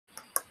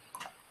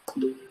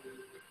Okie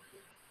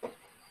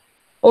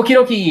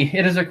dokie,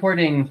 it is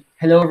recording.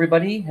 Hello,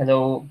 everybody.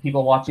 Hello,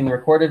 people watching the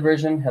recorded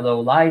version.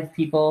 Hello, live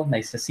people.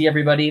 Nice to see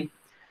everybody.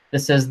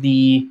 This is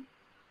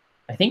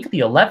I think the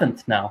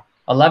 11th now.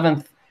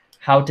 11th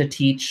How to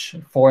Teach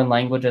Foreign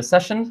Languages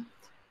session.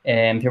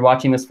 And if you're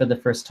watching this for the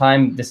first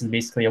time, this is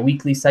basically a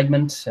weekly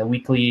segment, a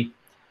weekly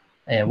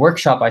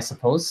workshop, I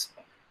suppose,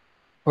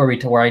 where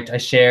I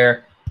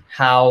share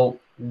how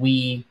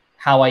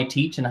I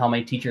teach and how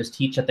my teachers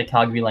teach at the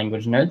Calgary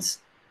Language Nerds.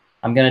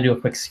 I'm going to do a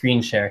quick screen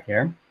share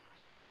here.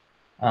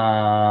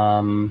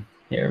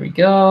 Here we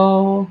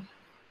go.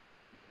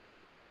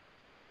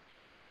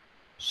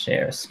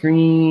 Share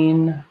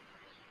screen.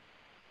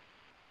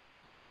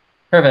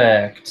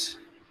 Perfect.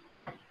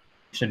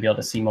 Should be able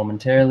to see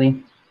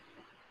momentarily.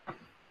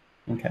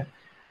 Okay.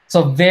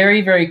 So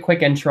very, very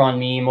quick intro on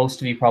me.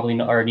 Most of you probably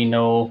already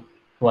know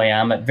who I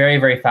am, but very,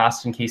 very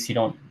fast in case you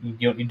don't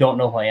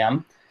know who I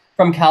am.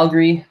 From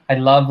Calgary, I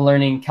love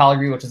learning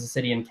Calgary, which is a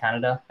city in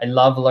Canada. I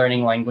love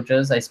learning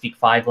languages. I speak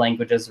 5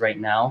 languages right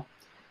now.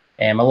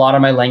 A lot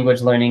of my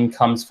language learning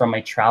comes from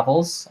my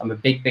travels. I'm a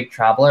big, big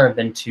traveler. I've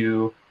been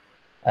to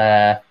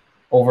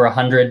over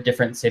 100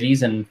 different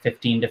cities in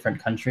 15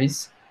 different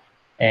countries.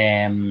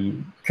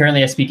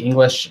 Currently, I speak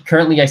English.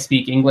 I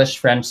speak English,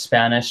 French,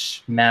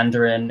 Spanish,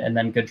 Mandarin, and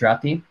then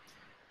Gujarati.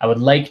 I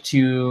would like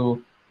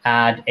to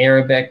add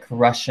Arabic,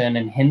 Russian,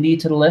 and Hindi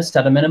to the list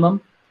at a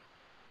minimum,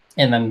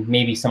 and then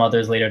maybe some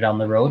others later down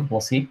the road.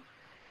 We'll see.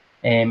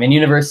 In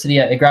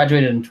university, I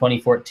graduated in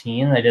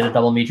 2014. I did a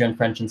double major in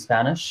French and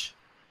Spanish.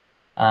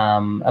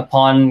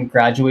 Upon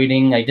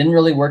graduating, I didn't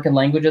really work in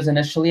languages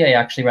initially. I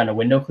actually ran a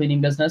window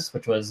cleaning business,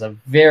 which was a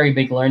very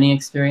big learning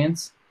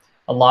experience.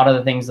 A lot of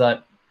the things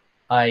that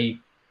I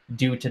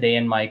do today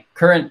in my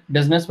current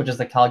business, which is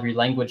the Calgary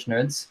Language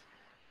Nerds,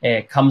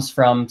 it comes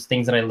from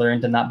things that I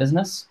learned in that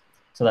business.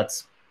 So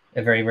that's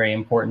a very, very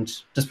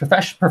important, just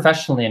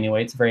professionally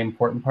anyway, it's a very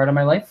important part of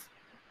my life.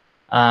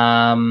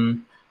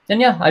 And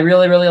yeah, I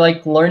really, really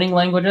like learning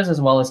languages as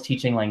well as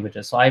teaching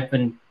languages. So I've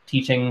been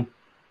teaching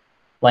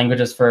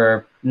languages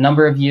for a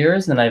number of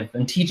years,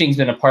 and teaching's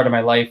been a part of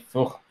my life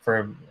for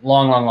a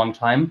long, long, long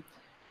time.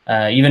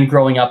 Even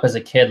growing up as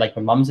a kid, like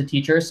my mom's a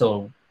teacher,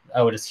 so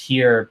I would just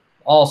hear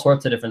all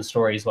sorts of different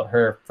stories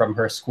from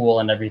her school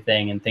and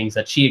everything, and things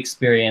that she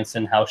experienced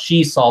and how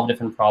she solved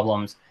different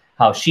problems,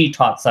 how she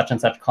taught such and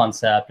such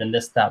concept and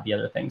this, that, the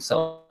other thing.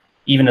 So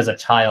even as a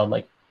child,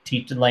 like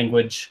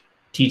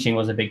teaching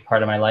was a big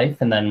part of my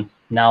life. And then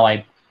now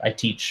I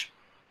teach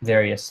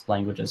various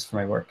languages for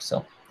my work.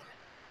 So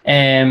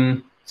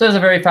there's a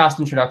very fast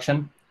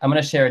introduction. I'm going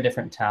to share a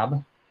different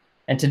tab.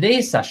 And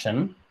today's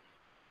session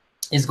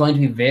is going to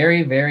be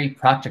very, very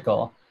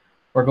practical.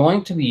 I'm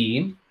going to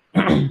be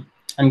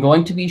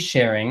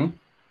sharing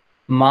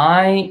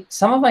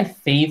some of my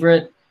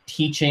favorite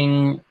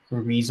teaching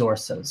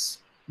resources.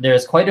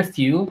 There's quite a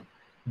few.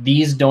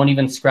 These don't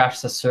even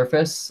scratch the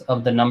surface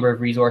of the number of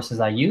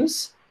resources I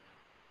use,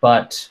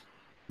 but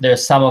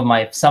there's some of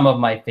my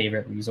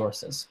favorite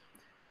resources.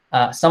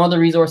 Some of the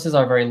resources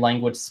are very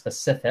language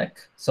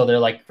specific, so they're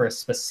like for a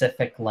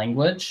specific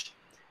language,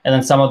 and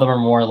then some of them are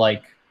more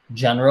like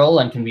general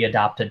and can be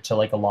adapted to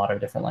like a lot of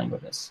different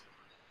languages.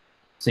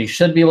 So you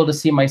should be able to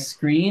see my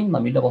screen.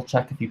 Let me double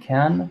check if you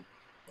can.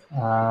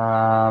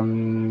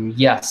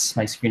 Yes,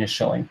 my screen is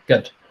showing.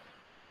 Good.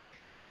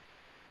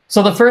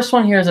 So the first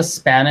one here is a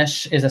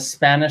Spanish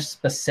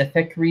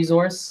specific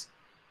resource.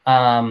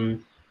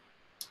 I'm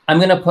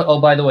going to put, oh,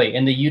 by the way,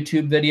 in the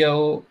YouTube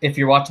video, if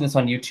you're watching this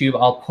on YouTube,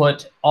 I'll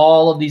put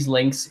all of these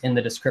links in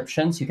the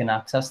description so you can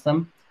access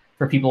them.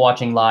 For people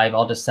watching live,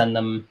 I'll just send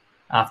them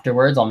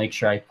afterwards. I'll make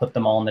sure I put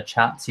them all in the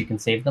chat so you can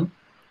save them.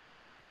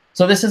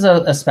 So this is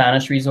a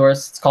Spanish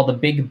resource. It's called the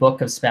Big Book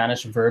of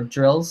Spanish Verb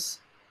Drills.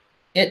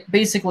 It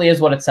basically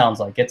is what it sounds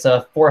like. It's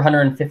a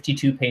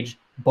 452-page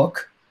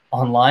book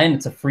online.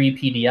 It's a free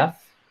PDF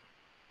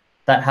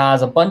that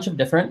has a bunch of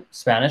different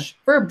Spanish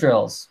verb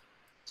drills.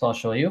 So I'll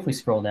show you if we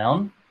scroll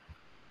down.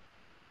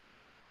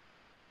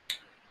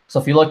 So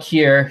if you look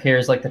here,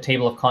 here's like the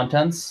table of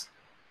contents.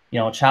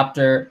 Go to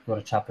chapter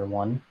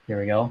 1. Here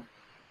we go.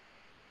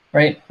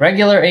 Right,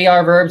 regular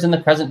AR verbs in the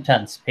present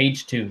tense,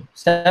 page 2.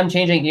 Stem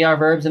changing ER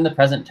verbs in the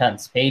present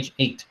tense, page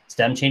 8.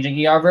 Stem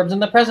changing ER verbs in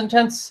the present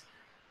tense,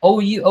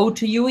 O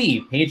to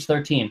UE, page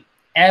 13.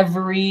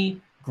 Every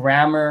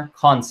grammar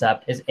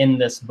concept is in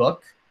this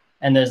book,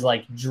 and there's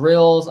like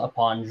drills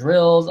upon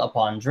drills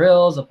upon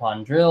drills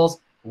upon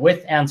drills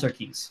with answer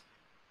keys.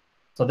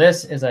 So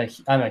this is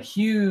I'm a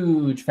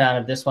huge fan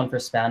of this one for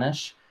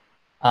Spanish,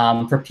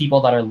 for people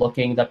that are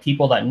looking,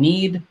 people that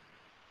need,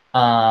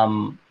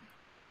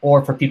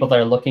 or for people that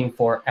are looking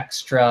for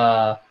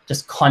extra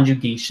just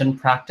conjugation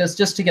practice,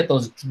 just to get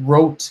those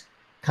rote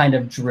kind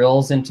of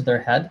drills into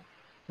their head.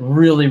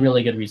 Really,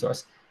 really good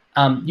resource.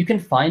 You can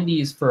find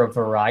these for a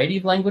variety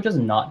of languages,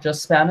 not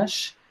just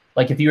Spanish.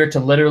 Like if you were to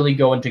literally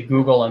go into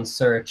Google and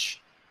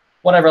search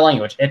whatever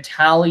language,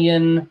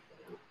 Italian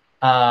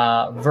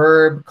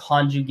verb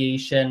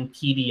conjugation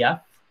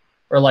PDF,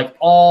 or like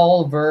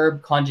all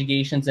verb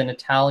conjugations in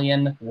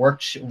Italian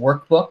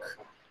workbook,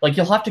 Like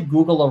you'll have to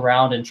Google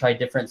around and try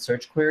different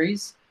search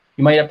queries.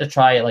 You might have to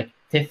try like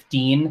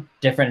 15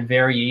 different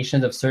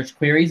variations of search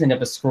queries, and you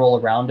have to scroll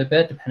around a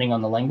bit depending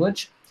on the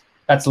language.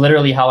 That's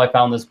literally how I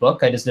found this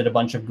book. I just did a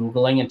bunch of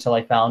Googling until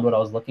I found what I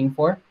was looking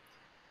for.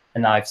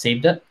 And now I've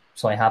saved it,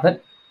 so I have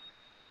it.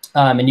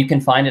 And you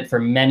can find it for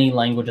many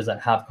languages that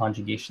have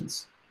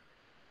conjugations.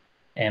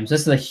 So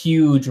this is a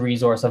huge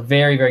resource, a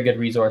very, very good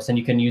resource. And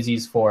you can use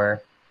these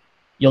for,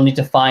 you'll need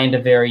to find a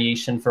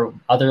variation for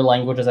other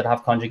languages that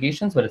have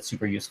conjugations, but it's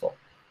super useful.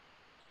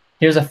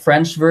 Here's a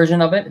French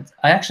version of it.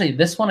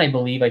 This one I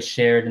believe I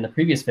shared in the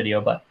previous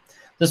video, but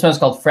this one's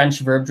called French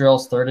Verb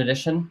Drills 3rd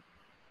edition.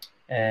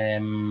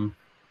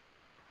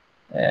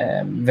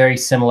 Very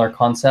similar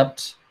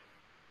concept.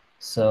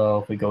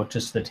 So if we go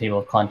just to the table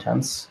of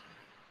contents,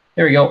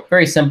 here we go.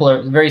 Very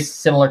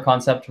similar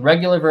concept.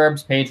 Regular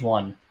verbs, page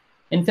 1.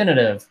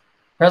 Infinitive,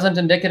 present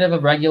indicative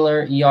of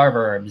regular ER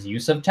verbs.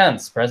 Use of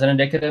tense, present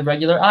indicative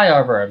regular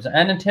IR verbs,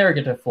 and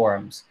interrogative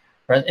forms.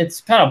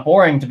 It's kind of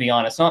boring, to be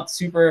honest. Not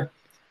super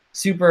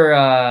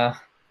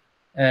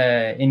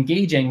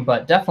engaging,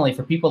 but definitely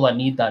for people that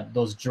need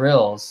those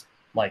drills,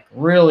 like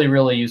really,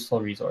 really useful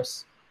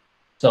resource.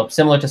 So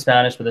similar to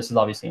Spanish, but this is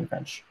obviously in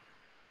French.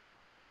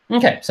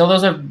 Okay, so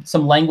those are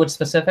some language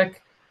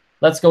specific.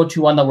 Let's go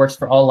to one that works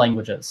for all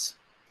languages.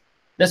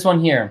 This one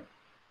here.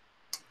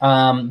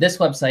 This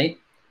website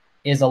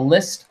is a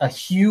list, a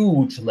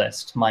huge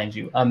list, mind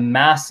you, a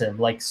massive,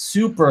 like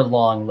super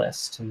long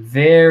list,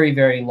 very,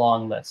 very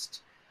long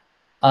list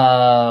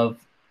of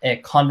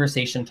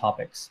conversation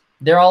topics.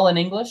 They're all in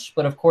English,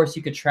 but of course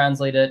you could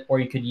translate it or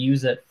you could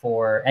use it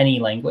for any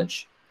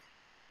language.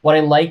 What I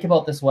like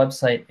about this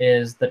website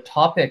is the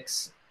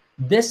topics.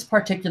 This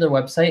particular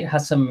website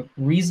has some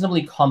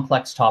reasonably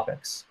complex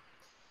topics.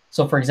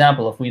 So for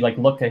example, if we like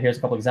look at, here's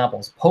a couple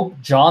examples. Pope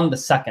John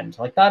II,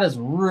 like that is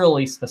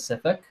really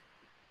specific.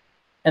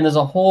 And there's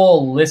a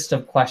whole list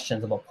of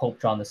questions about Pope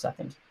John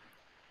II.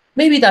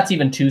 Maybe that's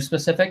even too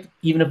specific,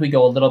 even if we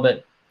go a little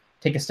bit,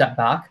 take a step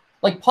back.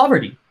 Like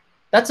poverty,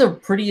 that's a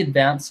pretty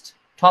advanced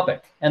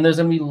topic. And there's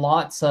gonna be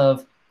lots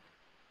of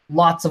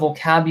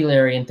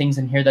vocabulary and things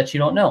in here that you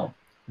don't know.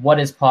 What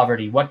is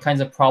poverty? What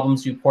kinds of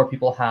problems do poor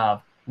people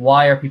have?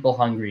 Why are people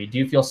hungry? Do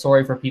you feel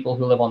sorry for people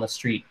who live on the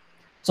street?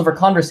 So for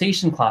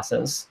conversation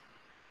classes,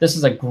 this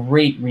is a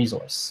great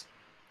resource.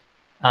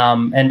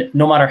 And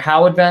no matter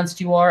how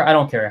advanced you are, I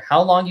don't care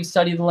how long you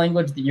study the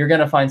language, you're going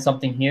to find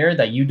something here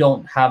that you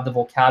don't have the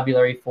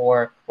vocabulary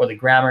for or the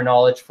grammar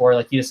knowledge for,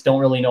 like you just don't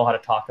really know how to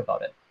talk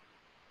about it.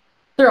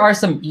 There are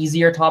some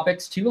easier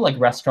topics too, like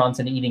restaurants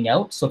and eating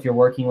out. So if you're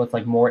working with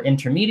like more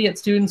intermediate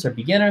students or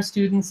beginner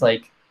students,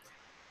 like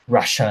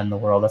Russia in the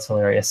world, that's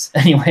hilarious.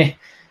 Anyway,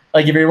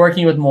 like if you're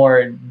working with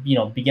more,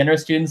 beginner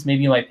students,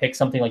 maybe you might pick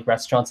something like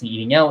restaurants and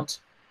eating out,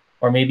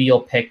 or maybe you'll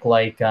pick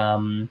like,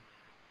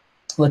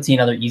 let's see,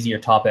 another easier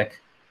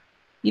topic.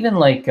 Even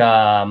like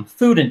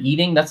food and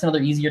eating, that's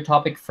another easier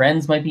topic.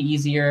 Friends might be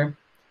easier.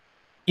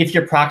 If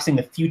you're practicing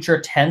the future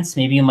tense,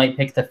 maybe you might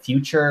pick the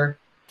future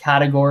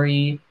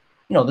category.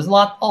 There's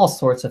all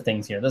sorts of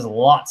things here. There's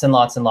lots and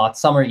lots and lots.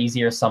 Some are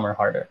easier, some are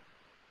harder.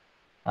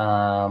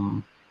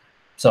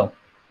 So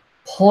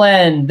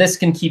this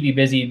can keep you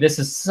busy. This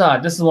is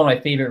one of my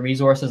favorite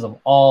resources of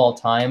all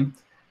time.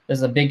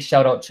 There's a big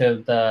shout out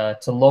to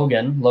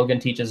Logan. Logan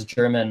teaches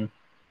German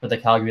for the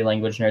Calgary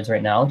language nerds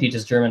right now. He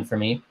teaches German for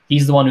me.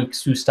 He's the one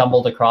who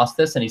stumbled across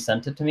this and he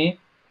sent it to me.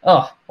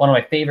 Oh, one of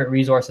my favorite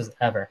resources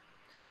ever.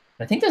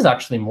 I think there's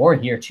actually more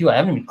here too. I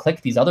haven't even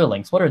clicked these other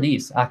links. What are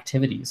these?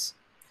 Activities.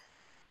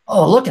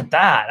 Oh, look at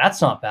that.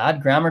 That's not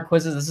bad. Grammar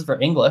quizzes. This is for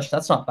English.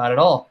 That's not bad at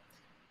all.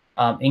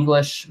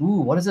 English.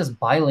 Ooh, what is this?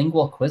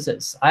 Bilingual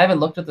quizzes. I haven't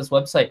looked at this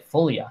website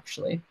fully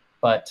actually,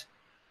 but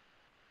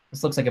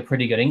this looks like a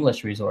pretty good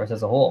English resource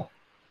as a whole.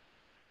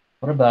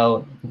 What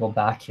about, go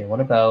back here. What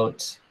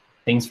about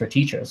things for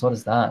teachers? What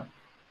is that?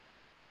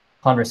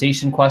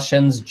 Conversation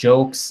questions,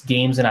 jokes,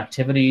 games, and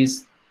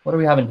activities. What do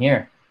we have in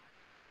here?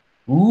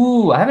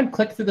 Ooh, I haven't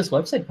clicked through this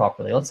website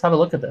properly. Let's have a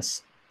look at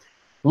this.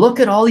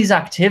 Look at all these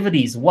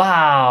activities.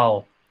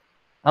 Wow.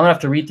 I'm gonna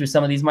have to read through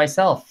some of these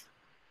myself.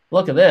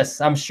 Look at this.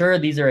 I'm sure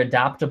these are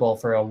adaptable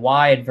for a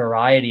wide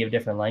variety of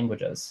different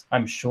languages.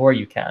 I'm sure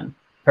you can.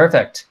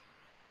 Perfect.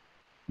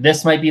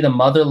 This might be the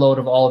mother lode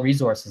of all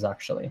resources,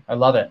 actually. I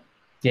love it.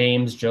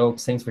 Games,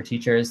 jokes, things for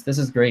teachers. This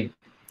is great.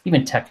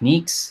 Even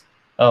techniques.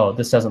 Oh,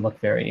 this doesn't look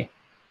very,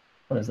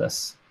 what is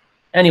this?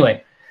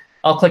 Anyway,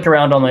 I'll click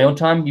around on my own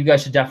time. You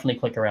guys should definitely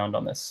click around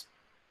on this.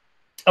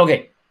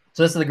 Okay,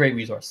 so this is a great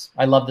resource.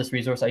 I love this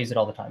resource. I use it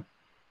all the time.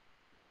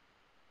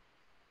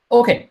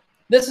 Okay,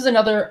 this is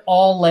another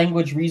all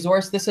language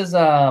resource. This is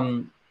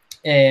a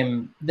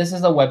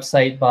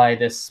website by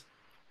this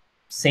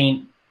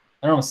Saint,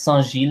 I don't know,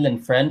 Saint-Gilles in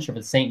French, or if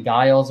it's Saint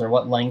Giles or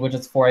what language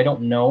it's for, I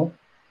don't know.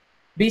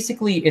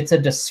 Basically, it's a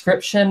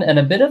description and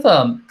a bit of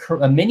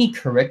a mini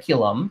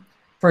curriculum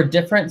for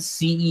different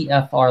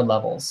CEFR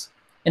levels.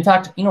 In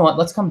fact, you know what?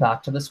 Let's come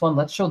back to this one.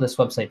 Let's show this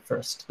website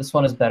first. This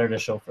one is better to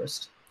show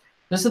first.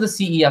 This is the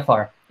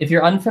CEFR. If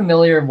you're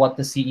unfamiliar with what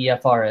the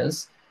CEFR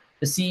is,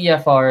 the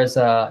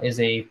CEFR is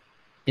a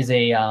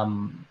a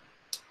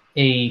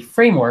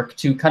framework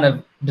to kind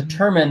of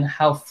determine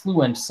how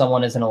fluent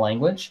someone is in a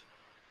language.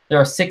 There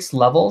are 6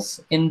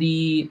 levels in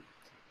the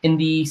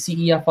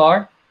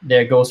CEFR.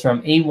 There goes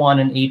from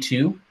A1 and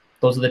A2.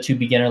 Those are the 2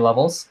 beginner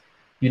levels.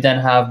 You then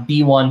have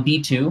B1,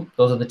 B2.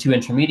 Those are the 2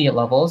 intermediate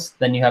levels.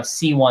 Then you have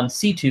C1,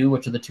 C2,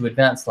 which are the 2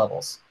 advanced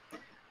levels.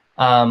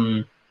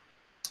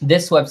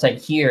 This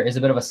website here is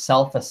a bit of a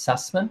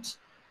self-assessment.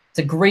 It's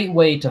a great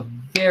way to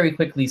very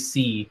quickly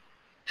see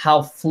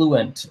how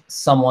fluent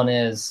someone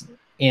is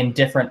in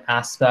different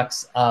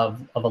aspects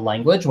of a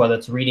language, whether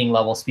it's reading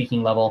level,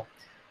 speaking level.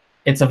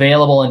 It's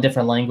available in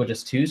different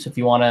languages too. So if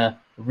you want to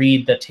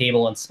read the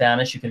table in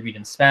Spanish, you can read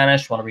in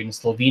Spanish. You want to read in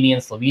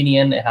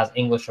Slovenian, it has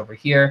English over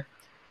here.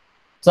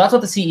 So that's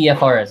what the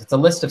CEFR is. It's a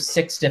list of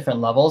 6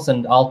 different levels,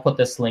 and I'll put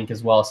this link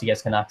as well so you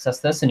guys can access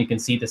this, and you can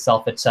see the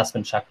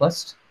self-assessment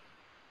checklist.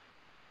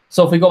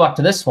 So if we go back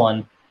to this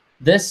one,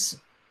 this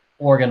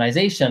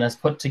organization has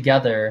put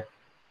together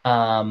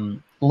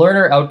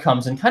learner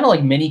outcomes and kind of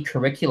like mini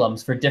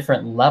curriculums for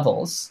different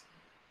levels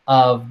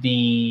of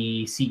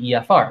the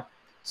CEFR.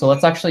 So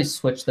let's actually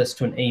switch this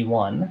to an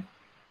A1.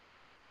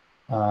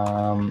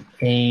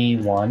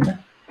 A1,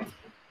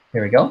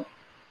 here we go.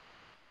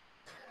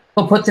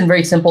 So it puts in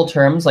very simple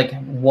terms like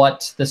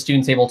what the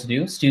student's able to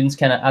do. Students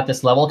can, at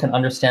this level, can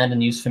understand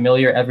and use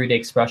familiar everyday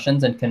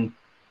expressions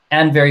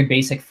and very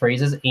basic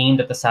phrases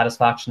aimed at the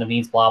satisfaction of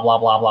needs, blah, blah,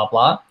 blah, blah,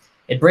 blah.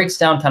 It breaks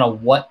down kind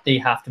of what they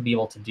have to be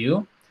able to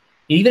do.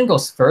 It even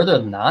goes further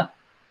than that.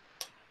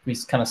 We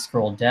kind of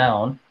scroll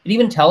down. It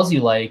even tells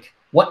you like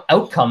what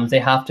outcomes they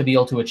have to be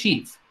able to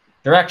achieve.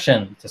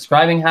 Direction,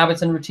 describing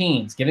habits and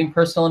routines, giving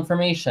personal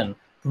information,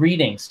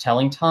 greetings,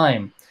 telling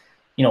time,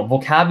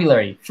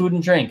 vocabulary, food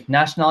and drink,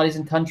 nationalities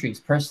and countries,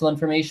 personal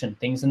information,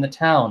 things in the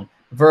town,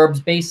 verbs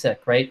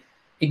basic, right?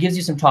 It gives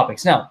you some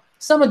topics. Now,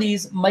 some of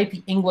these might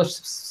be English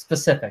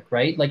specific,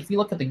 right? Like if you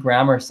look at the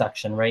grammar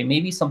section, right?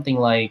 Maybe something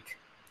like,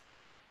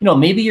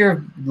 maybe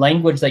your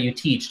language that you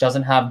teach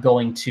doesn't have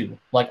going to,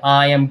 like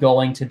I am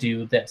going to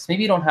do this.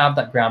 Maybe you don't have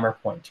that grammar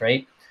point,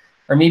 right?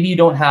 Or maybe you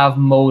don't have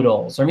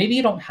modals, or maybe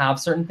you don't have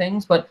certain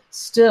things, but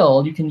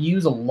still you can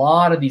use a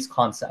lot of these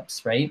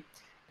concepts, right?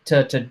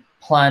 To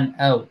plan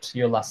out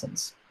your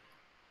lessons.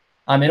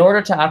 In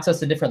order to access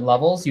the different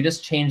levels, you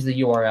just change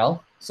the URL.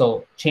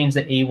 So change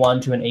the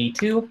A1 to an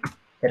A2,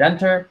 hit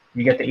enter,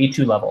 you get the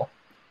A2 level.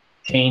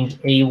 Change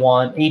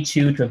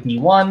A2 to a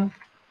B1,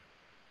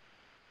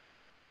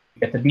 you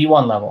get the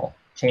B1 level.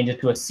 Change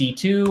it to a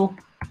C2,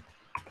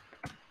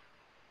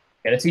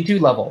 get a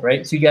C2 level,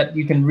 right? So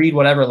you can read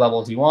whatever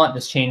levels you want,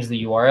 just change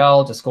the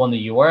URL, just go in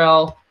the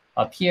URL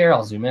up here.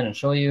 I'll zoom in and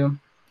show you.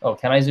 Oh,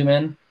 can I zoom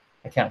in?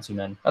 I can't zoom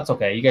in. That's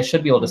okay. You guys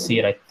should be able to see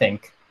it, I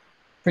think.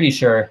 Pretty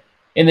sure.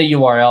 In the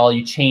URL,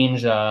 you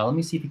change, let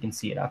me see if you can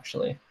see it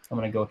actually. I'm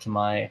gonna go to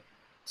my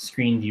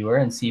screen viewer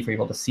and see if you're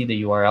able to see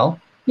the URL.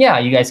 Yeah,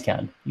 you guys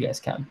can. You guys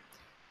can.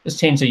 Just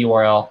change the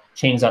URL,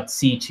 change that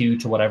C2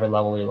 to whatever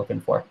level you're looking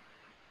for.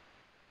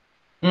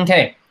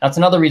 Okay, that's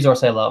another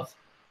resource I love.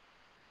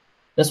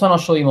 This one I'll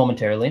show you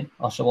momentarily.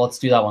 Well, let's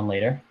do that one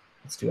later.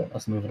 Let's do it.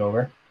 Let's move it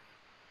over.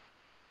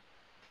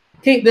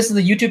 Okay, this is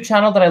the YouTube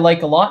channel that I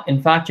like a lot.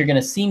 In fact, you're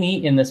going to see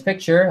me in this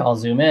picture. I'll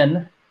zoom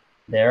in.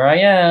 There I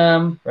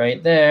am,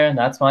 right there.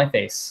 That's my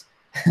face.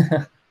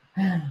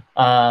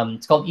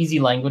 It's called Easy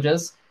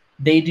Languages.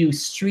 They do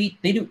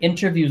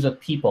interviews with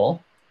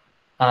people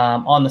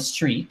on the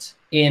street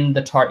in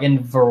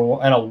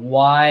a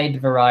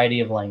wide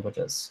variety of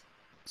languages.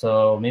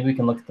 So maybe we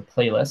can look at the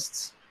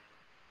playlists.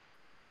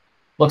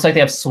 Looks like they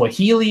have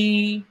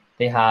Swahili,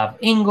 they have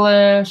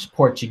English,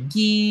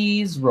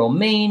 Portuguese,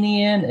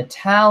 Romanian,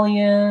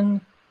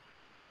 Italian,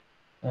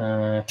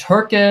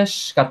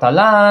 Turkish,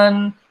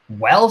 Catalan,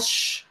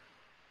 Welsh.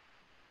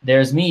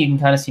 There's me. You can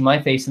kind of see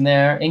my face in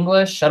there.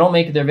 English. I don't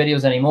make their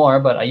videos anymore,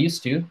 but I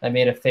used to. I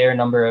made a fair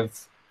number of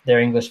their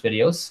English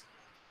videos.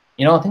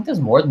 I think there's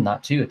more than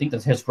that too. I think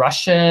there's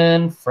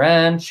Russian,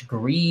 French,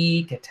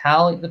 Greek,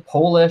 Italian,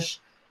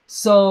 Polish.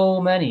 So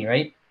many,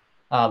 right?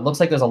 Looks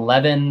like there's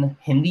 11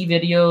 Hindi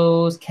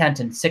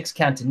videos, 6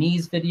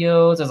 Cantonese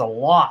videos. There's a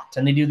lot.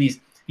 And they do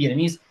these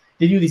Vietnamese.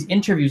 They do these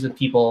interviews with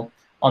people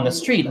on the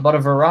street about a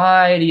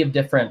variety of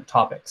different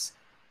topics.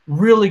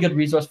 Really good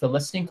resource for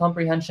listening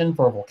comprehension,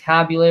 for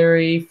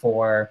vocabulary,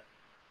 for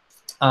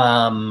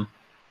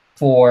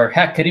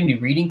heck, could even be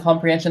reading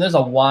comprehension. There's a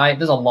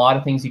lot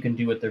of things you can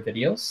do with their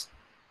videos.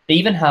 They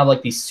even have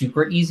like these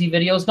super easy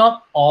videos.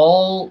 Not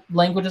all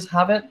languages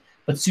have it,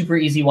 but super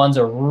easy ones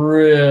are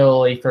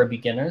really for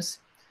beginners.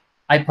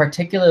 I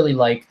particularly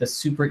like the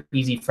super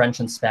easy French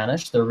and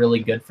Spanish. They're really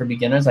good for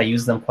beginners. I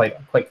use them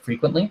quite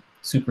frequently.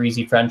 Super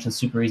easy French and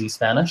super easy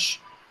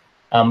Spanish.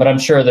 But I'm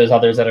sure there's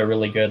others that are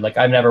really good. Like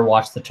I've never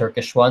watched the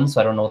Turkish one,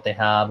 so I don't know what they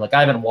have. Like I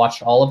haven't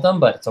watched all of them,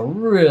 but it's a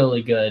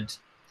really good,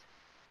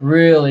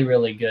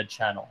 really good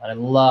channel. And I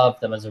love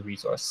them as a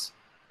resource.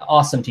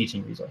 Awesome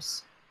teaching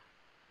resource.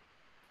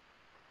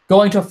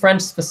 Going to a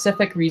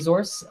French-specific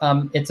resource,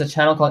 it's a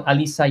channel called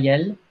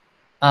Ayel.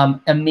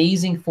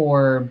 Amazing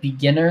for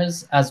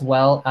beginners as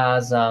well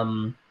as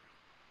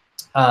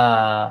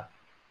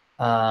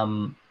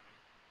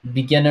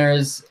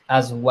beginners,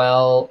 as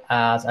well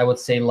as I would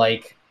say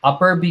like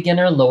upper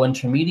beginner, low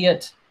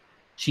intermediate.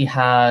 She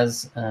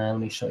has, let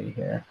me show you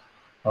here.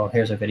 Oh,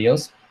 here's her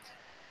videos.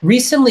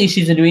 Recently,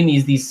 she's been doing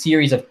these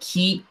series of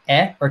qui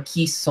est or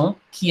qui sont,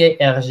 qui est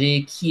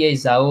Hergé, qui est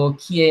Zhao,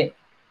 qui est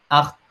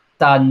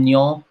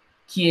Artagnan,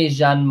 qui est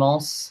Jeanne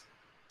Mons,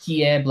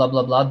 qui est blah,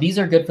 blah, blah. These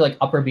are good for like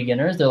upper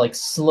beginners. They're like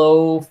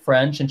slow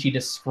French, and she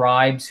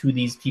describes who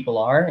these people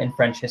are in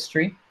French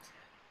history.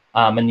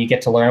 And you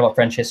get to learn about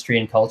French history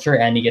and culture,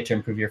 and you get to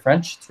improve your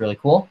French. It's really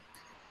cool.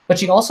 But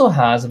she also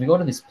has, if we go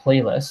to these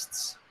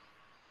playlists,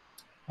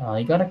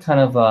 you got to kind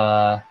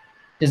of,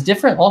 there's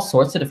all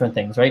sorts of different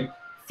things, right?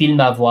 Film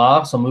à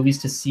voir, so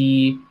movies to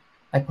see.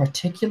 I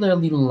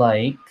particularly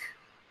like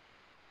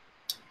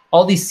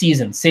all these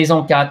seasons.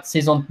 Saison 4,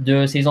 Saison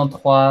 2, Saison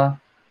 3.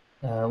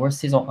 Where's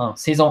Saison 1?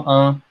 Saison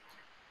 1.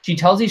 She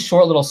tells these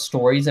short little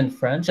stories in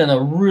French, and they're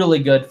really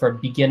good for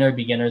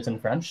beginners in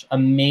French.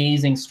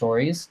 Amazing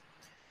stories.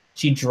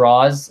 She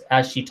draws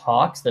as she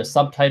talks. There's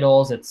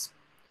subtitles. It's,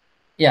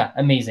 yeah,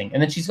 amazing.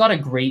 And then she's got her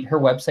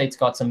website's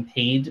got some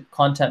paid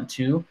content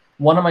too.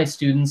 One of my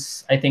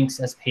students, I think,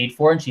 has paid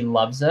for it, and she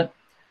loves it.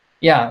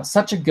 Yeah,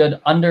 such a good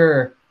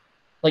a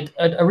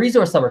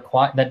resource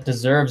that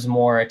deserves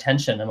more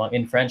attention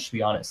in French, to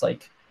be honest.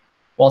 Like,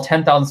 while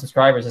 10,000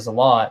 subscribers is a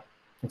lot,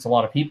 it's a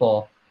lot of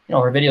people. You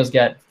know, her videos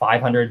get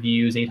 500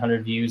 views,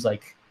 800 views.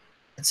 Like,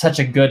 it's such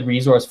a good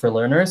resource for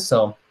learners.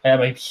 So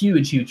I'm a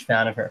huge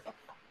fan of her.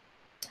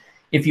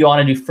 If you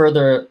want to do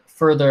further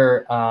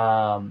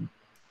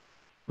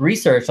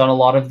research on a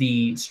lot of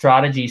the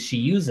strategies she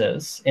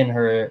uses in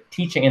her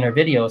teaching, in her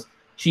videos,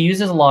 she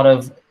uses a lot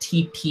of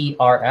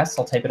TPRS.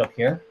 I'll type it up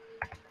here.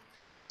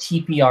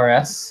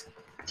 TPRS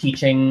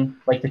teaching,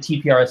 like the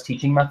TPRS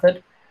teaching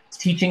method. It's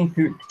teaching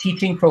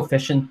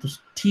proficiency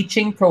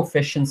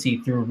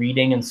through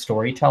reading and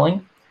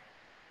storytelling.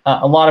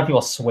 A lot of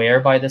people swear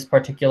by this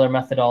particular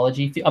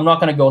methodology. I'm not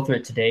going to go through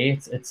it today.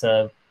 That's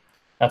a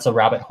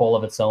rabbit hole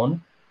of its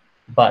own.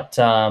 But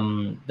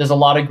there's a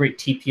lot of great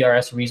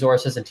TPRS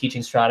resources and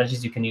teaching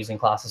strategies you can use in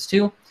classes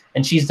too.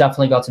 And she's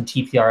definitely got some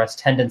TPRS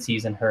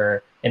tendencies in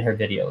her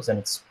videos, and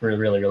it's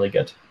really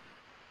good.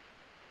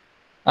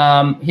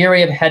 Here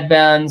we have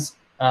HedBanz.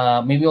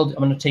 Maybe I'm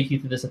going to take you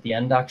through this at the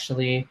end,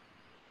 actually.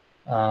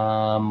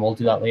 We'll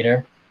do that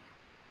later.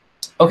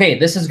 Okay,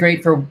 this is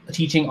great for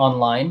teaching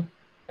online.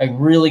 A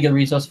really good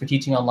resource for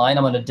teaching online.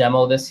 I'm going to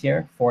demo this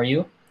here for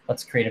you.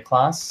 Let's create a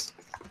class.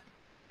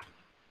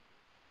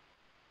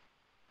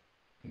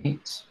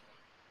 Great.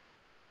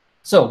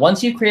 So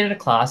once you've created a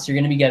class,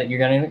 you're gonna get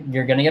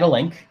a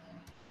link.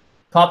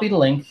 Copy the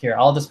link here.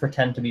 I'll just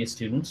pretend to be a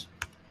student.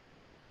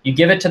 You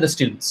give it to the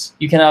students.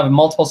 You can have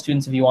multiple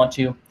students if you want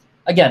to.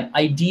 Again,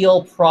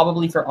 ideal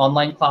probably for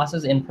online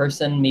classes. In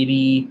person,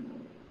 maybe.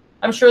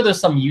 I'm sure there's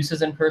some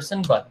uses in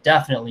person, but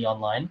definitely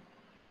online.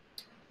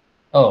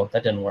 Oh,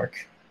 that didn't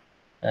work.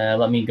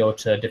 Let me go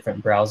to a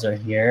different browser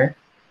here.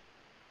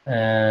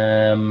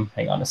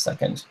 Hang on a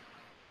second.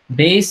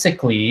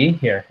 Basically,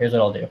 here's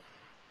what I'll do.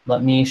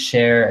 Let me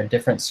share a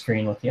different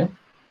screen with you.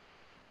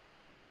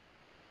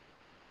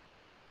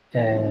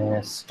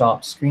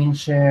 Stop screen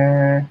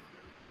share.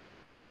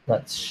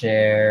 Let's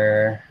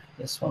share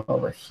this one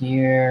over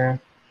here.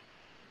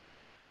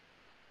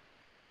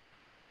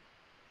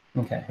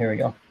 Okay, here we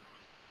go.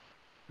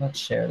 Let's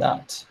share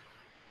that.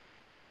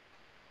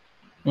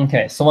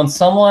 Okay, so when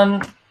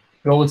someone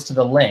goes to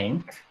the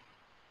link,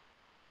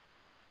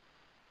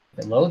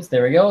 it loads,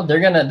 there we go.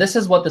 This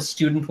is what the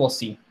student will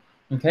see,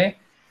 okay?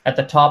 At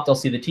the top, they'll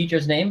see the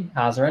teacher's name,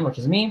 Azren, which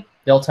is me.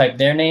 They'll type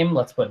their name.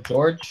 Let's put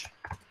George.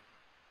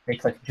 They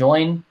click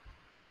join,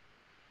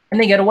 and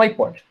they get a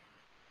whiteboard.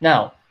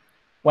 Now,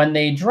 when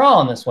they draw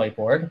on this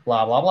whiteboard,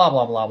 blah, blah, blah,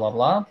 blah, blah, blah,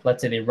 blah.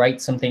 Let's say they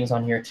write some things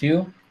on here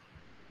too.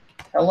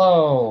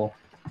 Hello.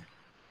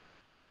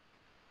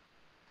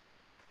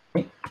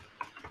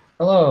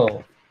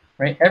 Hello,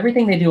 right?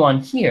 Everything they do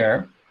on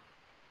here,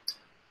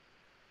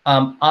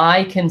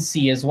 I can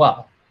see as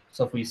well.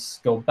 So if we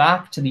go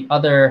back to the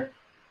other,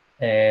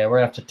 we're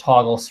gonna have to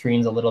toggle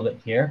screens a little bit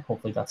here.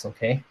 Hopefully that's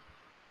okay.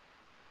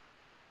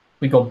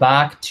 We go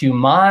back to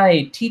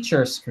my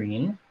teacher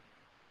screen.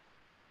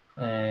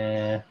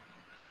 So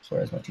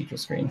where's my teacher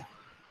screen?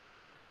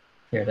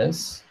 Here it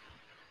is.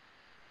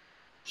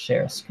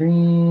 Share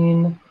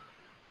screen.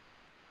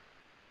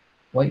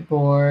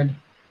 Whiteboard.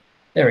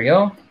 There we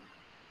go.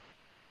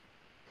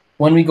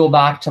 When we go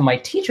back to my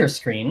teacher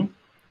screen,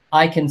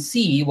 I can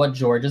see what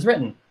George has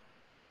written,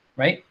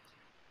 right?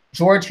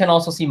 George can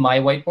also see my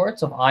whiteboard.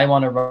 So if I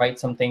want to write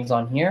some things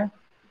on here,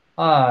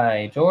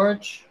 hi,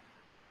 George.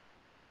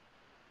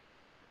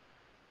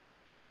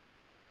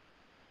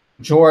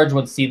 George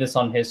would see this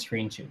on his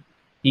screen too.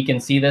 He can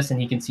see this and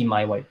he can see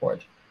my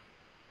whiteboard.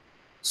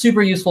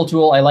 Super useful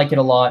tool. I like it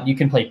a lot. You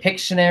can play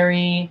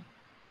Pictionary.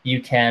 You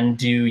can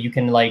do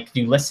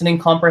listening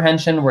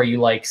comprehension where you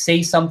like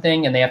say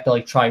something and they have to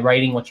like try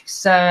writing what you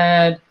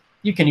said.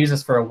 You can use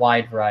this for a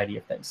wide variety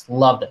of things.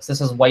 Love this.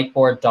 This is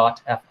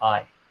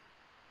whiteboard.fi.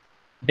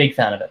 Big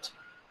fan of it.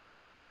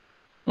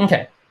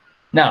 Okay.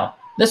 Now,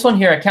 this one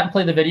here, I can't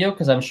play the video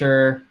because I'm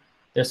sure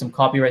there's some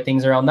copyright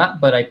things around that,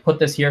 but I put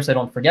this here so I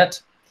don't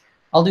forget.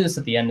 I'll do this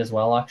at the end as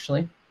well,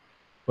 actually.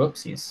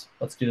 Whoopsies.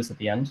 Let's do this at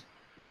the end.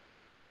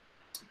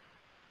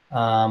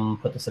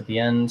 Put this at the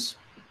end.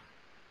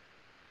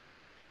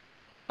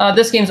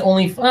 This game's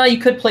only, you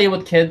could play it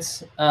with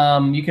kids.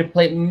 You could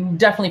play,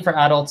 definitely for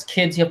adults.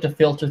 Kids, you have to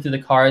filter through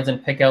the cards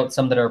and pick out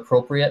some that are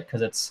appropriate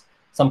because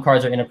some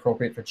cards are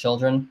inappropriate for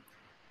children.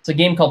 It's a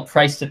game called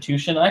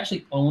Pricetitution. I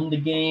actually own the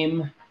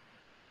game.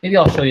 Maybe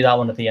I'll show you that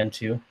one at the end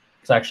too,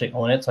 because I actually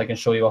own it, so I can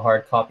show you a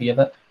hard copy of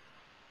it.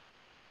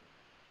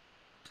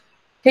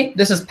 Okay,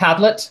 this is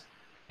Padlet.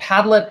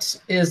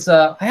 Padlet is,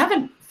 I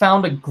haven't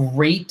found a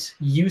great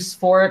use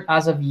for it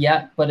as of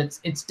yet, but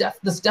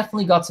this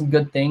definitely got some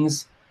good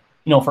things.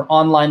 You know, for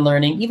online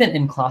learning, even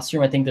in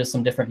classroom, I think there's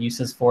some different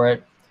uses for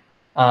it.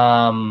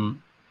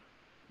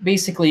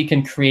 Basically, you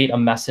can create a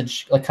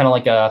message, like kind of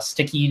like a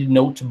sticky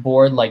note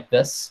board like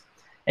this,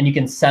 and you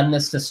can send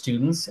this to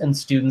students, and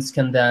students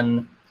can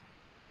then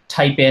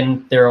type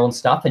in their own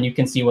stuff, and you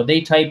can see what they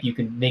type.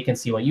 They can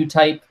see what you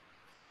type.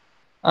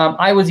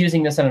 I was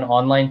using this in an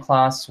online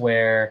class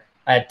where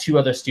I had 2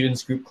 other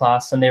students, group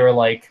class, and they were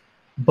like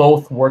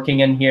both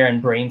working in here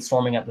and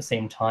brainstorming at the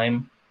same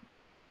time.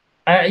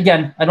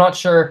 Again, I'm not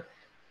sure.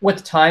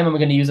 With time, I'm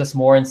going to use this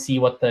more and see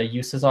what the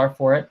uses are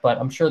for it, but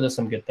I'm sure there's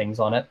some good things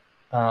on it.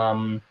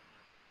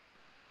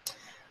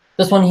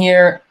 This one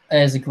here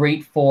is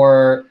great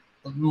for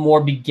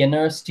more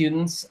beginner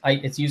students.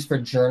 It's used for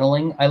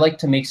journaling. I like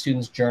to make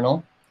students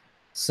journal.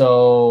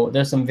 So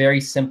there's some very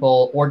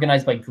simple,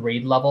 organized by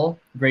grade level.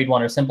 Grade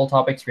 1 are simple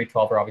topics. Grade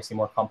 12 are obviously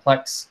more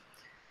complex.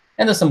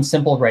 And there's some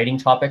simple writing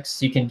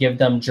topics. You can give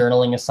them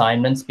journaling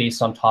assignments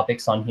based on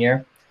topics on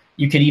here.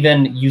 You could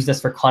even use this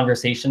for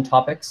conversation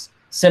topics,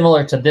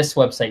 similar to this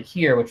website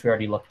here, which we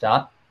already looked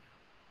at.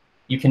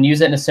 You can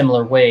use it in a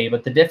similar way,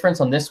 but the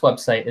difference on this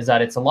website is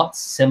that it's a lot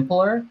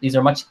simpler. These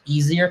are much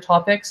easier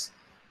topics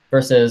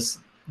versus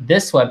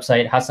this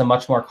website has some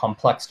much more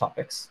complex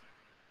topics.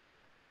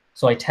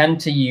 So I tend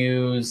to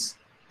use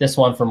this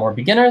one for more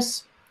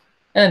beginners,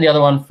 and the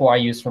other one I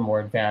use for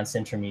more advanced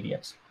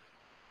intermediate.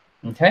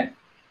 Okay.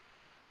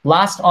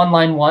 Last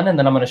online one, and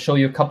then I'm going to show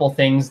you a couple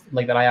things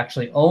like that I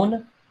actually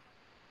own.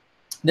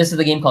 This is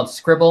a game called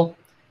Scribble.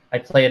 I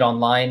play it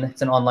online.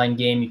 It's an online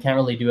game. You can't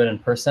really do it in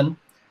person.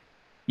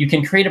 You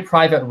can create a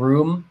private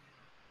room,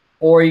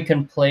 or you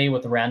can play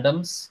with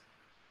randoms.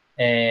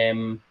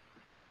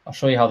 I'll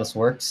show you how this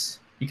works.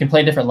 You can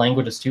play different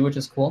languages too, which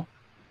is cool.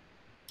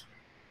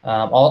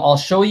 I'll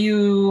show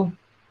you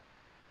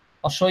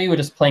with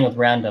just playing with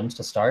randoms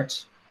to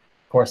start.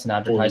 Of course, an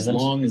advertisement.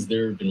 For as long as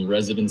there have been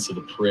residents of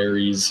the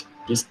prairies,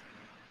 this.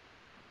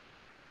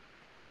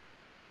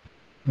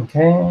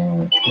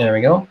 Okay, there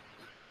we go.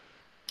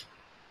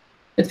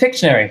 It's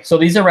Pictionary. So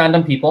these are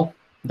random people.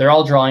 They're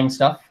all drawing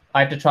stuff.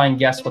 I have to try and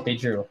guess what they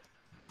drew.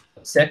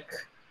 Sick,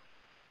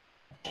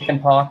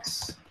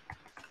 chickenpox.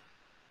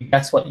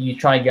 You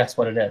try and guess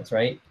what it is,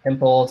 right?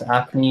 Pimples,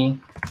 acne.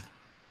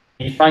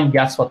 You try and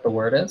guess what the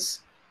word is,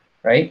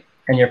 right?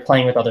 And you're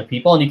playing with other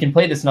people, and you can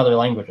play this in other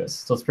languages,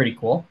 so it's pretty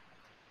cool.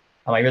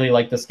 I really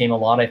like this game a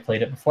lot. I've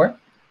played it before.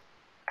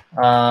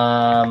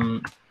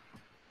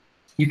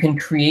 You can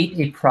create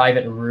a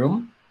private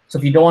room. So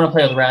if you don't want to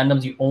play with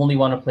randoms, you only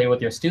want to play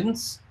with your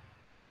students,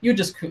 you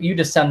just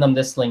send them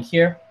this link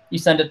here. You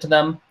send it to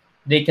them.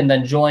 They can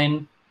then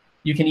join.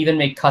 You can even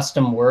make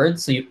custom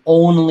words. So you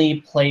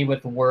only play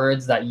with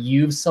words that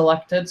you've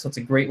selected. So it's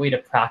a great way to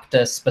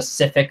practice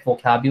specific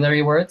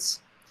vocabulary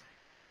words.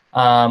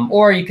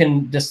 Or you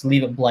can just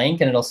leave it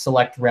blank and it'll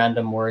select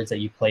random words that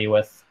you play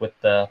with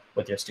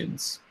your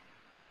students.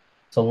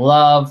 So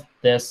love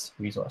this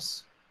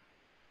resource.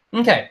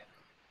 Okay.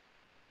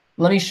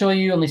 Let me show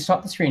you, let me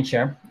stop the screen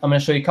share. I'm going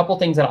to show you a couple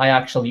things that I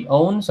actually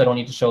own, so I don't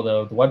need to show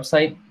the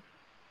website.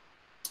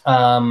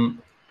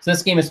 So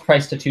this game is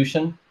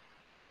Pricetitution.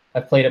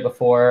 I've played it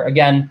before.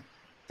 Again,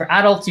 for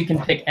adults, you can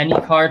pick any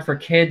card. For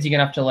kids, you're going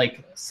to have to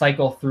like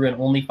cycle through and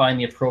only find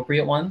the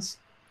appropriate ones.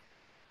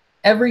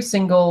 Every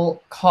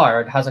single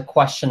card has a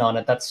question on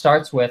it that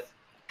starts with,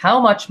 how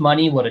much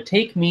money would it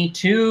take me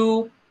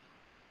to,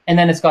 and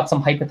then it's got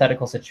some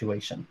hypothetical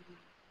situation.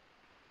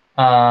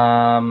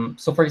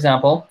 So for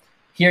example,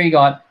 here you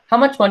got, how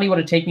much money would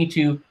it take me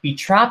to be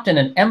trapped in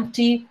an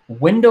empty,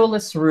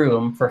 windowless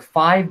room for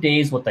 5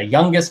 days with the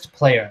youngest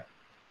player?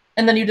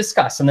 And then you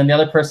discuss, and then the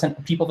other person,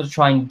 people to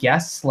try and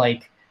guess,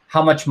 like,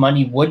 how much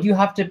money would you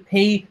have to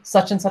pay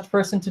such and such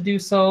person to do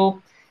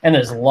so? And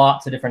there's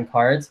lots of different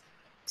cards.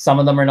 Some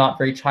of them are not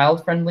very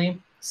child-friendly.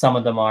 Some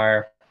of them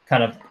are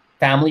kind of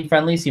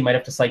family-friendly, so you might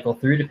have to cycle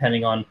through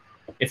depending on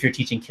if you're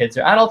teaching kids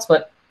or adults,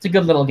 but it's a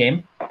good little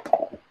game.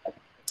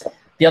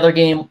 The other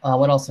game,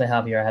 what else did I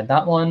have here? I had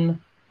that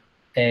one.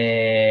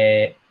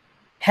 HedBanz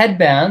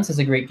is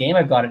a great game.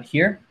 I've got it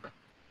here.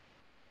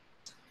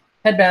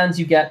 HedBanz,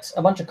 you get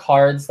a bunch of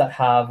cards that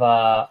have,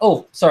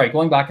 oh, sorry,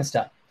 going back a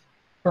step.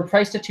 For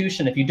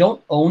Pricetitution, if you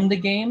don't own the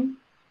game,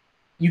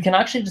 you can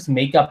actually just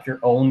make up your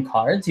own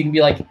cards. You can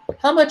be like,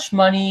 how much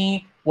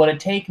money would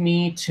it take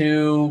me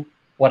to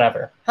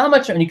whatever. How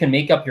much, and you can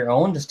make up your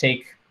own, just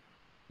take,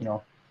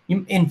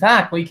 in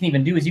fact, what you can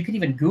even do is you can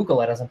even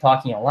Google it as I'm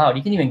talking out loud.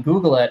 You can even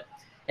Google it,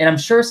 and I'm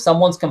sure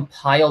someone's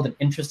compiled an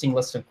interesting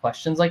list of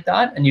questions like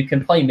that, and you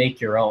can probably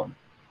make your own.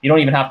 You don't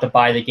even have to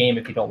buy the game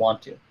if you don't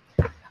want to.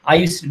 I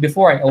used to,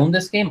 before I owned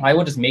this game, I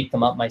would just make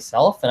them up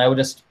myself, and I would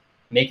just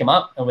make them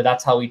up, and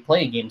that's how we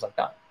play games like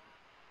that.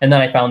 And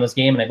then I found this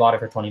game, and I bought it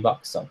for 20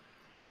 bucks. So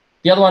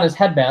the other one is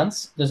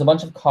HedBanz. There's a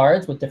bunch of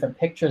cards with different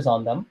pictures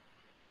on them.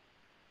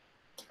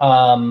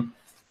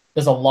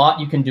 There's a lot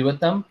you can do with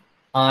them.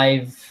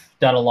 I've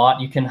done a lot.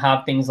 You can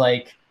have things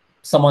like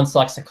someone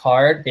selects a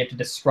card. They have to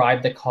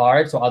describe the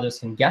card so others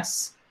can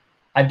guess.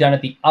 I've done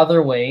it the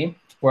other way,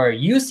 where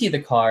you see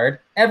the card,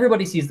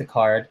 everybody sees the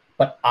card,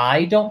 but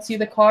I don't see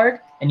the card,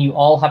 and you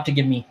all have to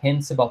give me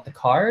hints about the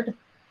card.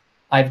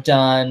 I've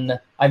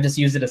just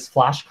used it as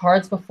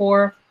flashcards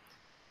before.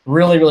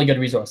 Really, really good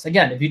resource.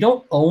 Again, if you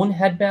don't own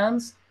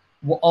HedBanz,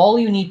 well, all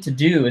you need to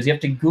do is you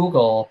have to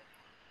Google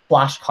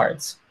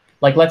flashcards.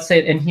 Like, let's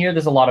say in here,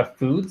 there's a lot of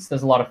foods.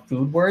 There's a lot of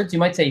food words. You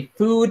might say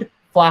food,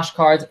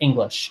 flashcards,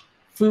 English,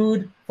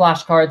 food,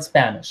 flashcards,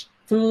 Spanish,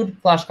 food,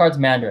 flashcards,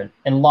 Mandarin.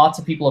 And lots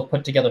of people have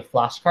put together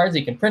flashcards that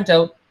you can print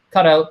out,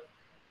 cut out,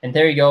 and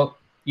there you go.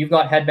 You've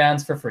got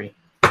HedBanz for free.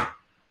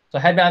 So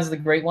HedBanz is a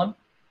great one.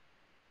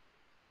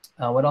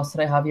 What else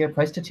did I have here?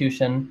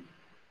 Pricetitution,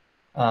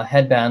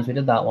 HedBanz, we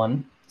did that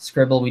one.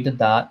 Scribble, we did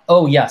that.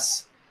 Oh,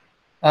 yes.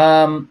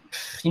 You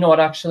know what,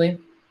 actually?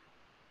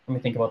 Let me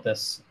think about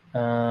this.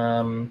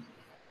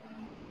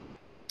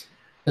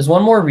 There's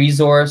one more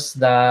resource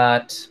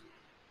that,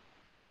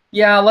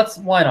 yeah,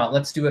 why not?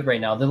 Let's do it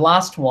right now. The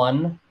last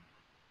one,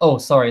 oh,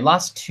 sorry,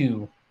 last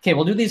two. Okay,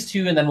 we'll do these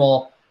two, and then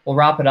we'll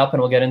wrap it up,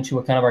 and we'll get into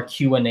a kind of our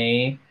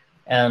Q&A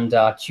and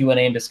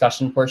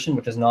discussion portion,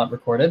 which is not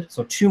recorded.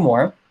 So two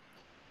more.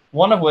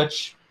 One of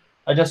which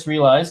I just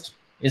realized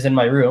is in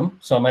my room,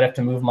 so I might have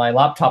to move my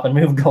laptop and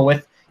you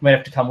might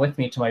have to come with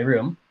me to my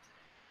room.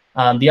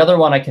 The other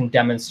one I can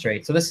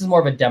demonstrate. So this is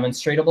more of a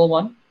demonstratable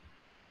one.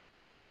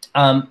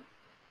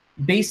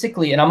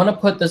 Basically, and I'm going to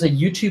put, there's a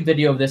YouTube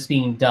video of this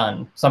being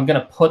done. So I'm going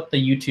to put the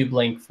YouTube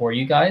link for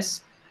you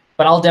guys,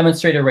 but I'll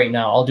demonstrate it right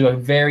now. I'll do a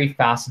very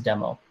fast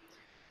demo.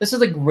 This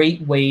is a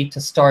great way to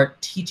start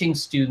teaching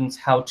students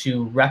how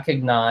to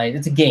recognize,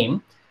 it's a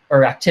game,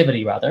 or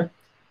activity rather,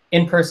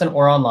 in person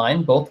or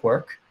online, both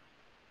work,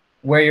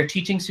 where you're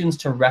teaching students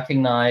to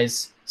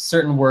recognize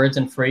certain words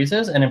and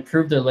phrases and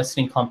improve their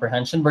listening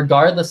comprehension,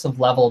 regardless of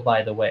level,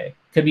 by the way.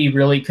 Could be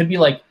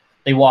like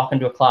they walk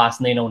into a class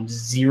and they know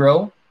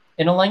zero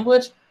in a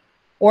language,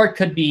 or it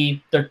could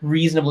be they're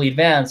reasonably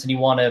advanced and you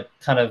want to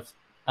kind of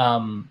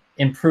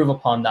improve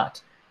upon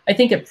that. I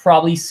think it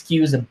probably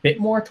skews a bit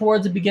more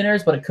towards the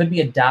beginners, but it could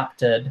be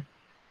adapted.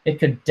 It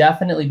could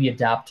definitely be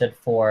adapted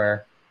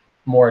for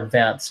more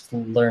advanced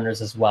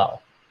learners as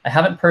well. I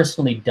haven't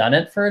personally done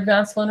it for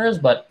advanced learners,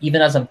 but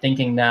even as I'm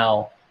thinking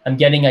now, I'm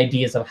getting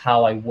ideas of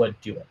how I would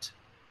do it.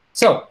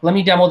 So let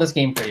me demo this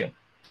game for you.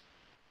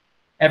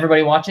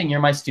 Everybody watching, you're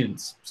my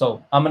students.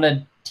 So I'm going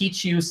to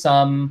teach you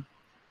some,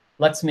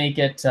 let's make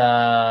it,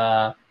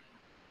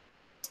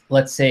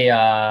 let's say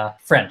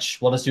French.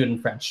 We'll just do it in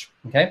French,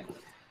 okay?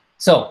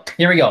 So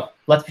here we go.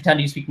 Let's pretend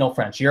you speak no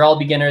French. You're all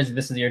beginners.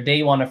 This is your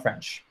day one of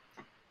French.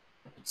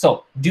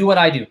 So do what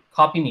I do.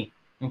 Copy me,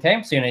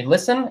 okay? So you're going to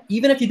listen.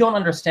 Even if you don't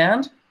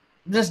understand,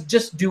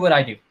 just do what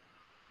I do.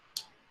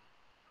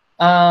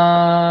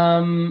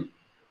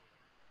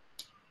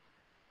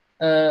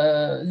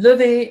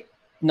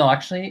 No,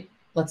 actually,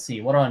 let's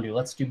see. What do I want to do?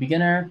 Let's do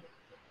beginner.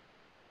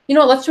 You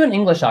know, let's do it in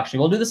English, actually.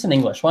 We'll do this in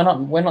English. Why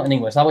not in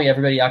English? That way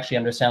everybody actually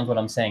understands what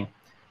I'm saying.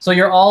 So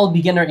you're all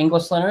beginner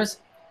English learners.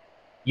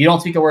 You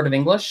don't speak a word of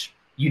English.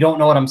 You don't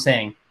know what I'm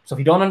saying. So if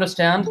you don't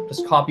understand,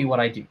 just copy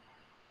what I do.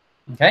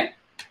 Okay?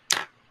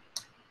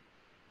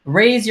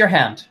 Raise your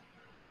hand.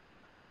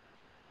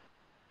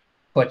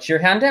 Put your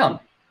hand down.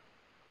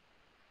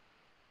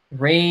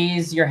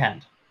 Raise your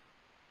hand.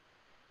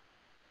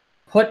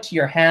 Put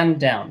your hand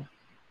down.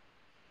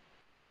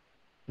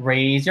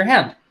 Raise your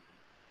hand.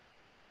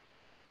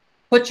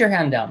 Put your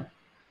hand down.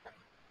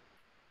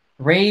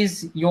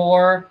 Raise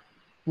your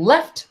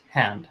left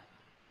hand.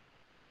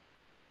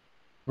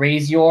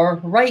 Raise your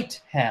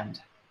right hand.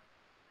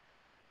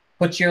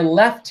 Put your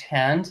left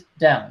hand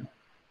down.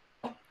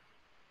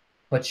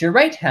 Put your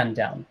right hand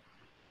down.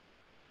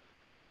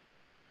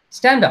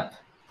 Stand up.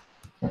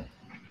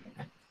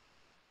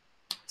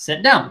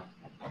 Sit down.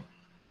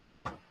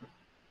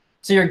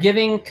 So you're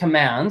giving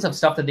commands of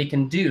stuff that they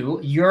can do.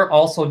 You're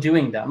also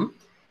doing them.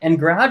 And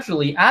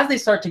gradually, as they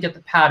start to get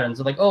the patterns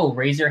of like, oh,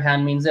 raise your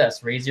hand means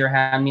this, raise your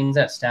hand means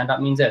this, stand up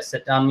means this,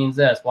 sit down means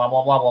this, blah,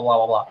 blah, blah, blah, blah,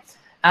 blah, blah.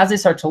 As they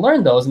start to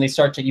learn those and they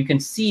start to, you can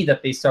see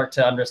that they start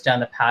to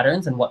understand the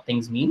patterns and what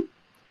things mean.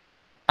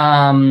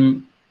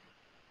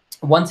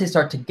 Once they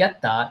start to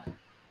get that,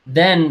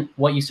 then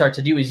what you start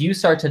to do is you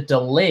start to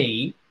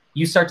delay,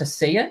 you start to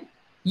say it,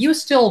 you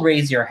still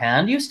raise your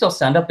hand, you still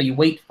stand up, but you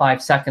wait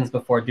 5 seconds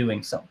before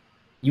doing so.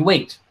 You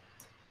wait.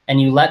 And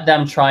you let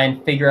them try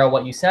and figure out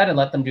what you said and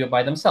let them do it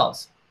by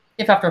themselves.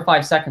 If after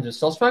 5 seconds they're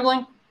still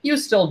struggling, you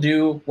still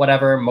do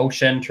whatever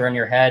motion, turn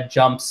your head,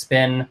 jump,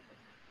 spin,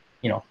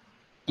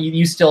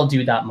 you still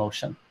do that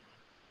motion,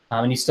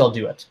 and you still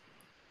do it.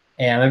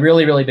 And I'm a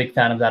really, really big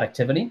fan of that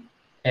activity.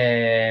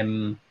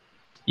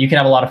 You can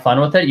have a lot of fun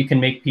with it. You can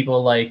make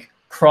people like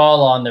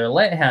crawl on their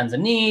hands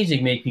and knees. You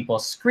can make people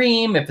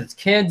scream. If it's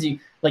kids, you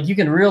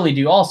can really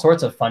do all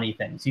sorts of funny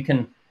things. You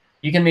can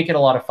make it a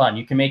lot of fun.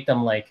 You can make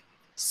them like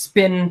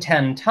spin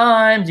 10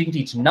 times. You can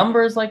teach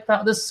numbers like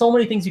that. There's so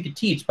many things you could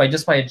teach by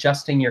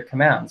adjusting your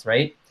commands,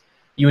 right?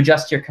 You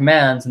adjust your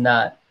commands, and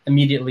that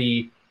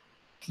immediately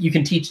you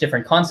can teach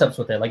different concepts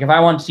with it. Like if I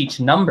want to teach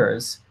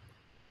numbers,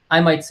 I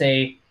might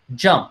say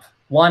jump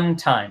 1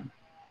 time,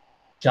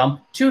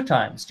 jump 2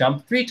 times,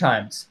 jump 3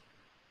 times,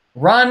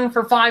 run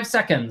for 5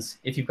 seconds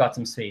if you've got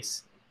some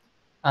space.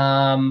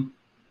 Whatever.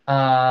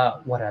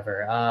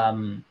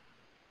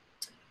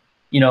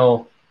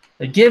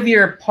 Give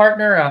your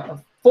partner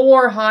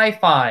 4 high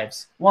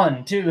fives.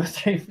 1, 2,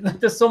 3.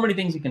 There's so many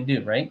things you can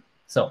do, right?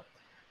 So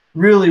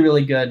really,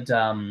 really good.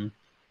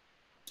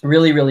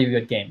 Really, really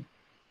good game.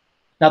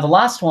 Now the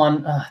last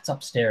one, it's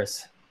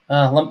upstairs.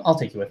 I'll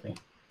take you with me.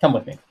 Come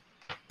with me.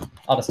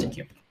 I'll just take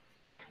you.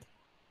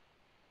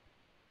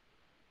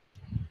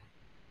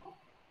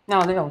 No,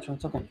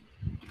 it's okay.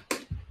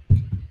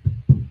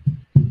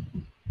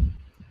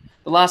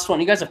 The last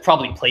one, you guys have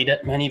probably played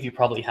it. Many of you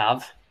probably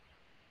have.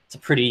 It's a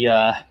pretty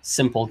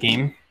simple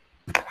game.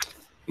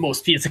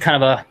 Most people, it's a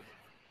kind of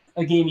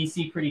a game you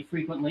see pretty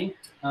frequently.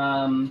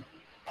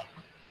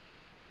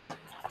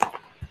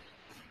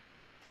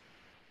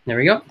 There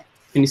we go.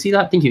 Can you see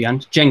that? Thank you, Jan.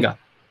 Jenga.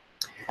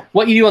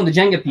 What you do on the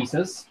Jenga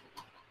pieces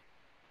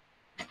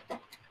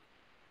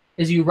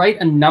is you write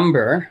a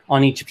number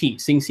on each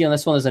piece. So you can see on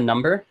this one there's a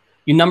number.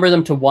 You number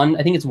them to 1.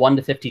 I think it's 1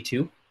 to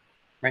 52.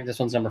 Right? This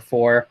one's number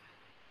 4.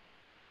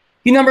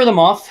 You number them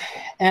off,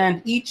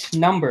 and each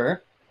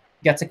number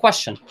gets a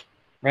question,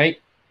 right?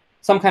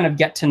 Some kind of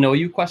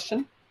get-to-know-you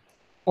question.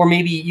 Or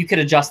maybe you could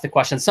adjust the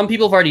question. Some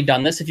people have already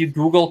done this. If you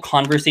Google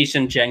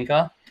conversation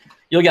Jenga,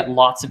 you'll get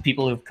lots of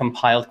people who've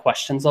compiled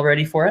questions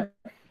already for it.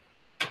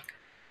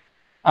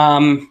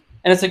 And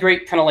it's a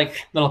great kind of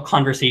like little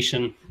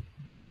conversation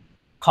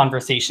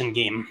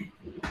game.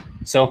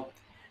 So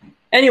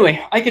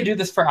anyway, I could do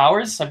this for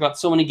hours. I've got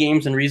so many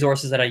games and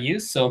resources that I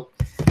use. So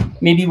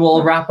maybe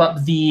we'll wrap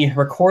up the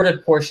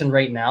recorded portion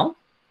right now.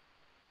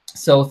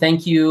 So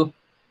thank you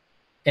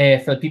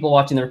for the people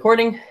watching the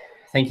recording.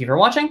 Thank you for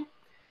watching.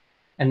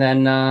 And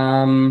then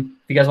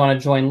if you guys want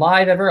to join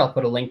live ever, I'll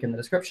put a link in the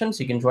description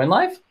so you can join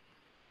live.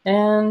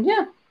 And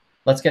yeah,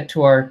 let's get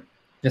to our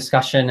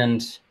discussion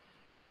and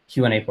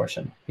Q&A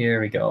portion.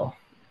 Here we go.